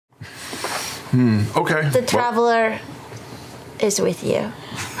Okay. The traveler is with you.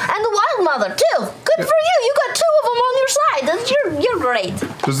 And the wild mother, too. Good for you. You got 2 of them on your side. You're great.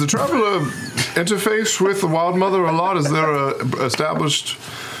 Does the traveler interface with the wild mother a lot? Is there a established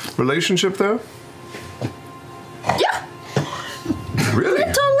relationship there? Yeah. Really? They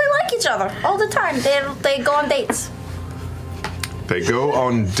totally like each other all the time. They go on dates. They go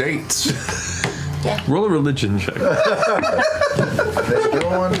on dates. Yeah. Roll a religion check. They go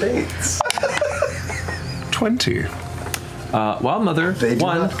on dates. 20. Wild Mother, They do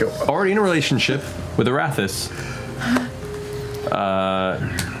one, not go. already in a relationship with Arathis.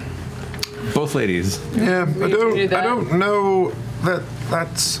 Both ladies. Yeah, I do that. don't know that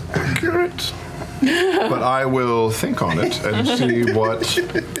that's accurate. But I will think on it and see what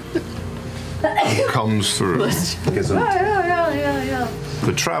comes through. Yeah.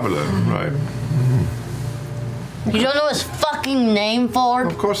 The traveler, right? You don't know his fucking name, Ford?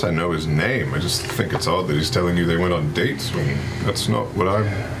 Of course I know his name. I just think it's odd that he's telling you they went on dates when that's not what I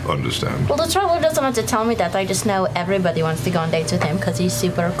understand. Well, the traveler doesn't have to tell me that. I just know everybody wants to go on dates with him because he's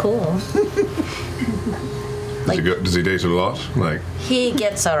super cool. Does he date a lot? Like, He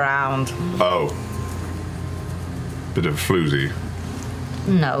gets around. oh. Bit of floozy.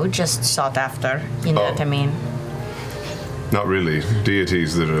 No, just sought after. You know Oh. what I mean? Not really.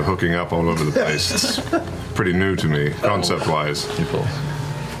 Deities that are hooking up all over the place. It's pretty new to me, concept-wise. People.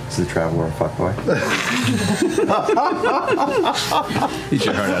 Is the traveler a fuckboy? Eat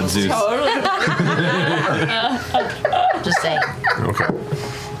your heart out, Zeus. Just saying. Okay.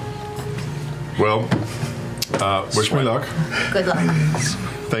 Well, wish me luck. Good luck.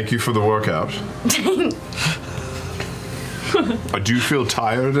 Thank you for the workout. Do you feel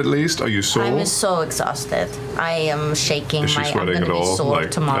tired at least? Are you sore? I'm so exhausted. I am shaking. Is she I'm sweating gonna at be all? sore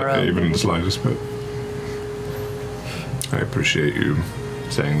Like, tomorrow. even in the slightest bit? I appreciate you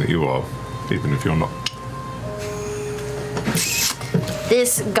saying that you are, even if you're not.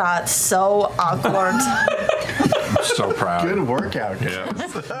 This got so awkward. I'm so proud. Good workout. Yeah.